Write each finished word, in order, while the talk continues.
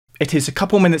It is a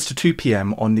couple minutes to 2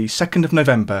 p.m. on the 2nd of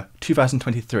November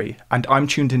 2023, and I'm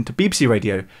tuned into BBC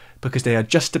Radio because they are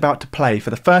just about to play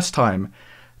for the first time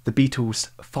the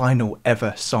Beatles' final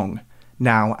ever song,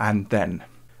 Now and Then.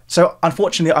 So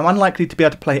unfortunately, I'm unlikely to be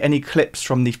able to play any clips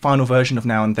from the final version of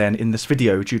Now and Then in this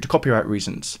video due to copyright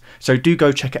reasons, so do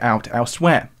go check it out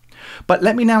elsewhere. But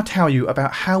let me now tell you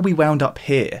about how we wound up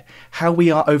here, how we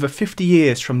are over 50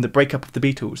 years from the breakup of the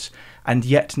Beatles, and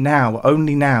yet now,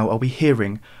 only now, are we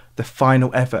hearing the final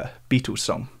ever Beatles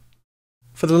song.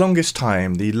 For the longest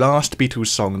time, the last Beatles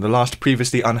song, the last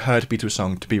previously unheard Beatles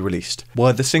song to be released,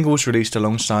 were the singles released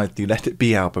alongside the Let It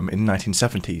Be album in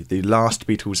 1970, the last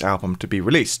Beatles album to be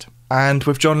released. And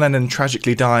with John Lennon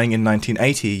tragically dying in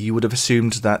 1980, you would have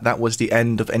assumed that that was the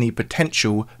end of any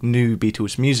potential new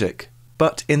Beatles music.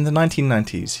 But in the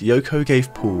 1990s, Yoko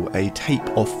gave Paul a tape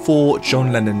of 4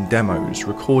 John Lennon demos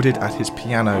recorded at his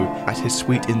piano at his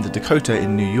suite in the Dakota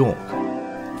in New York.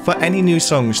 For any new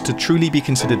songs to truly be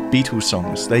considered Beatles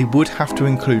songs, they would have to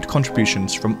include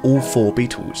contributions from all 4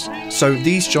 Beatles. So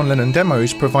these John Lennon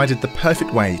demos provided the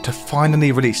perfect way to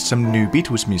finally release some new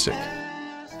Beatles music.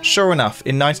 Sure enough,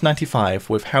 in 1995,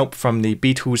 with help from the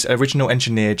Beatles' original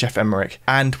engineer Geoff Emerick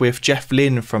and with Jeff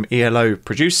Lynne from ELO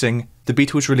producing, the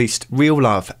Beatles released Real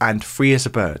Love and Free as a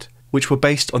Bird, which were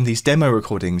based on these demo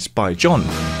recordings by John.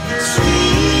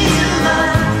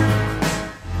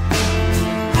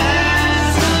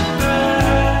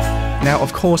 Now,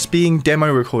 of course, being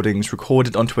demo recordings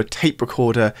recorded onto a tape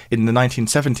recorder in the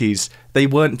 1970s, they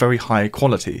weren't very high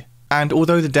quality. And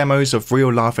although the demos of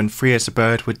Real Love and Free as a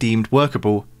Bird were deemed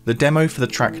workable, the demo for the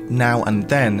track Now and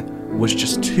Then was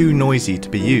just too noisy to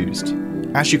be used.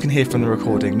 As you can hear from the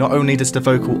recording, not only does the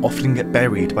vocal often get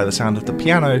buried by the sound of the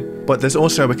piano, but there's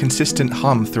also a consistent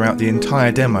hum throughout the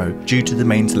entire demo due to the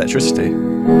mains electricity.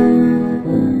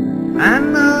 I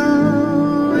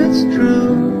know it's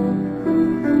true.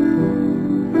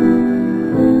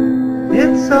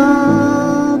 It's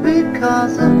all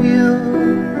because of you.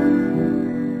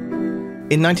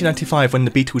 In 1995, when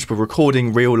the Beatles were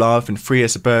recording Real Love and Free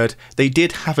as a Bird, they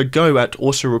did have a go at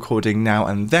also recording Now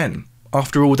and Then.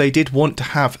 After all, they did want to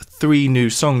have 3 new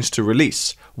songs to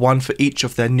release, one for each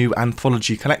of their new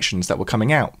anthology collections that were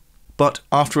coming out. But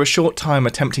after a short time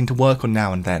attempting to work on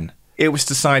Now and Then, it was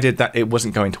decided that it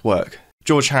wasn't going to work.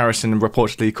 George Harrison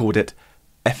reportedly called it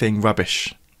effing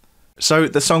rubbish. So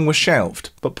the song was shelved,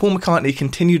 but Paul McCartney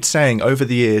continued saying over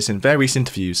the years in various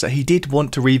interviews that he did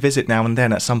want to revisit Now and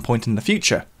Then at some point in the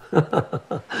future.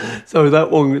 So that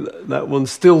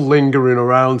one's still lingering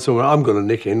around somewhere. I'm going to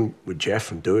nick in with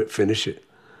Jeff and do it, finish it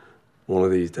one of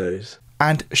these days.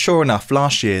 And sure enough,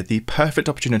 last year, the perfect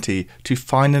opportunity to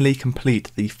finally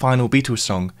complete the final Beatles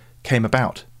song came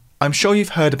about. I'm sure you've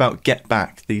heard about Get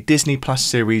Back, the Disney Plus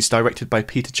series directed by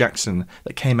Peter Jackson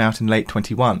that came out in late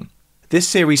 21. This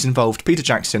series involved Peter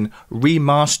Jackson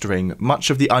remastering much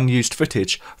of the unused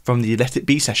footage from the Let It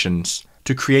Be sessions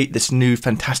to create this new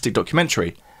fantastic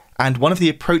documentary. And one of the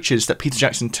approaches that Peter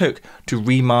Jackson took to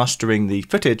remastering the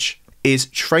footage is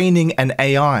training an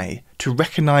AI to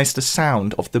recognise the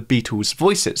sound of the Beatles'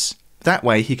 voices. That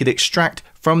way he could extract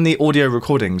from the audio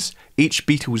recordings each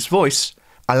Beatles' voice,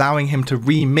 allowing him to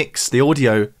remix the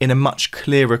audio in a much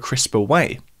clearer, crisper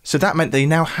way. So that meant they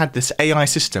now had this AI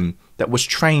system that was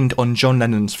trained on John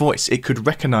Lennon's voice. It could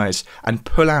recognise and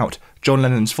pull out John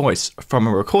Lennon's voice from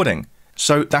a recording.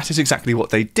 So that is exactly what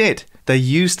they did. They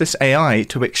used this AI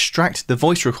to extract the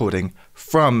voice recording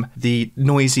from the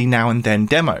noisy Now and Then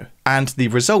demo. And the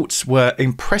results were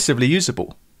impressively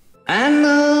usable. I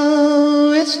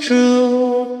know it's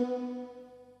true.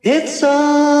 It's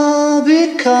all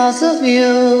because of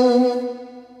you.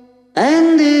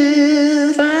 And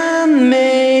if I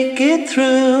make it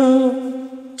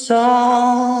through, it's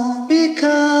all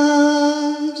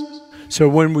because. So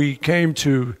when we came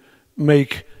to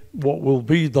make what will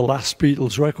be the last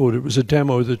Beatles record, it was a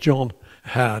demo that John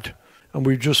had, and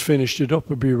we've just finished it up.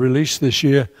 It'll be released this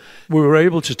year. We were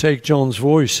able to take John's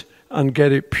voice and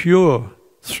get it pure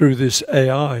through this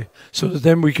AI, so that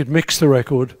then we could mix the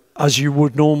record as you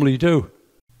would normally do.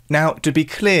 Now, to be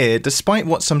clear, despite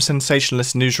what some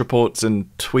sensationalist news reports and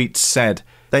tweets said,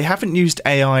 they haven't used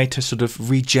AI to sort of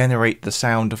regenerate the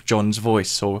sound of John's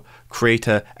voice or create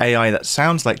an AI that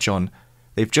sounds like John.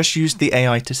 They've just used the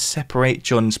AI to separate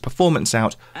John's performance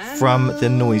out from the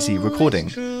noisy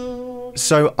recording.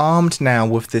 So armed now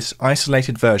with this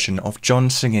isolated version of John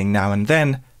singing Now and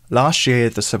Then, last year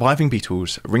the surviving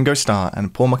Beatles, Ringo Starr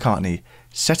and Paul McCartney,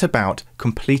 set about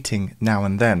completing Now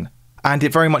and Then. And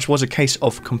it very much was a case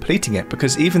of completing it,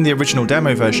 because even the original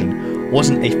demo version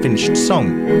wasn't a finished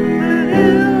song.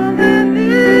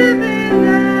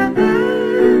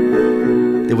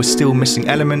 there were still missing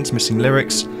elements, missing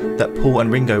lyrics that Paul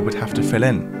and Ringo would have to fill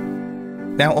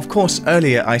in. Now, of course,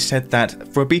 earlier I said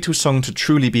that for a Beatles song to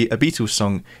truly be a Beatles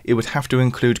song, it would have to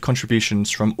include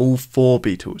contributions from all 4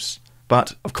 Beatles.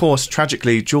 But, of course,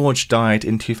 tragically, George died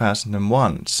in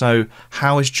 2001. So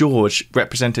how is George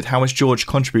represented? How is George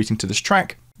contributing to this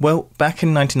track? Well, back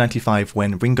in 1995,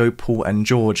 when Ringo, Paul and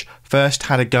George first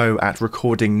had a go at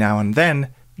recording Now and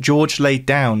Then, George laid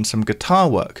down some guitar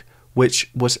work,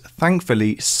 which was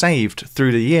thankfully saved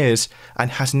through the years and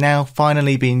has now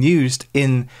finally been used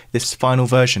in this final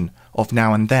version of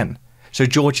Now and Then. So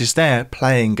George is there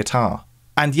playing guitar.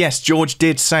 And yes, George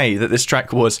did say that this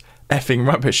track was effing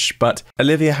rubbish, but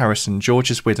Olivia Harrison,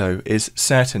 George's widow, is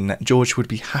certain that George would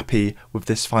be happy with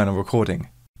this final recording.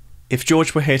 If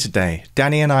George were here today,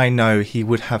 Danny and I know he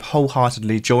would have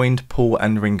wholeheartedly joined Paul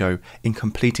and Ringo in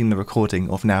completing the recording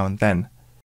of Now and Then.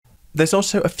 There's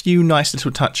also a few nice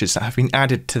little touches that have been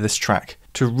added to this track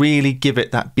to really give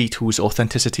it that Beatles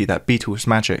authenticity, that Beatles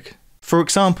magic. For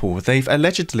example, they've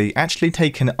allegedly actually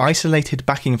taken isolated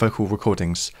backing vocal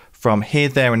recordings from Here,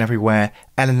 There and Everywhere,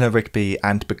 Eleanor Rigby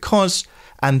and Because,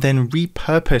 and then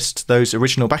repurposed those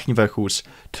original backing vocals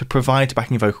to provide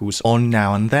backing vocals on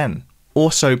Now and Then.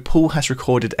 Also, Paul has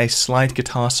recorded a slide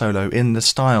guitar solo in the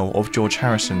style of George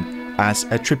Harrison as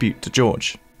a tribute to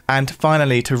George. And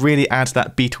finally, to really add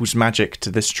that Beatles magic to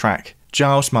this track,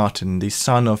 Giles Martin, the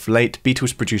son of late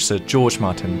Beatles producer George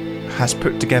Martin, has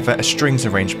put together a strings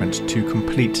arrangement to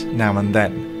complete Now and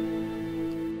Then.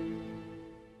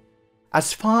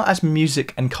 As far as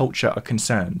music and culture are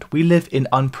concerned, we live in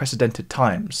unprecedented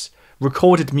times.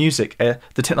 Recorded music,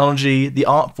 the technology, the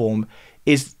art form,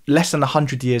 is less than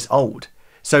 100 years old.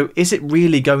 So is it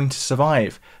really going to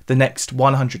survive the next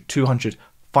 100, 200,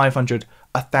 500,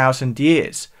 1,000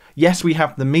 years? Yes, we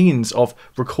have the means of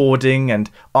recording and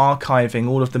archiving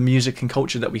all of the music and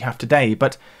culture that we have today,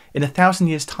 but in 1,000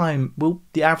 years' time, will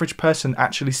the average person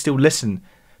actually still listen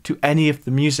to any of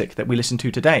the music that we listen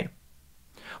to today?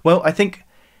 Well, I think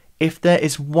if there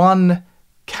is one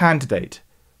candidate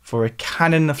for a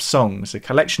canon of songs, a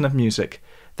collection of music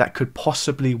that could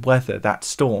possibly weather that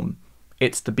storm,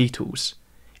 it's the Beatles.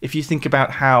 If you think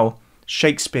about how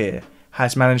Shakespeare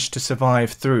has managed to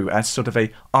survive through as sort of a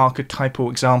archetypal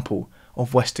example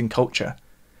of Western culture,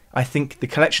 I think the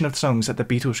collection of songs that the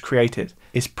Beatles created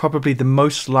is probably the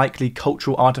most likely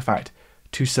cultural artifact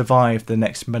to survive the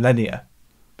next millennia.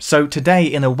 So today,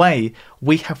 in a way,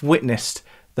 we have witnessed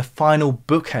the final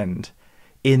bookend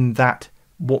in that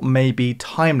what may be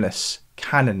timeless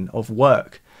canon of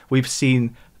work. We've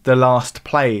seen the last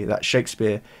play that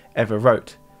Shakespeare ever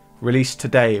wrote, released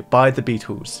today by the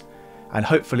Beatles, and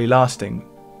hopefully lasting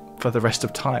for the rest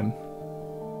of time.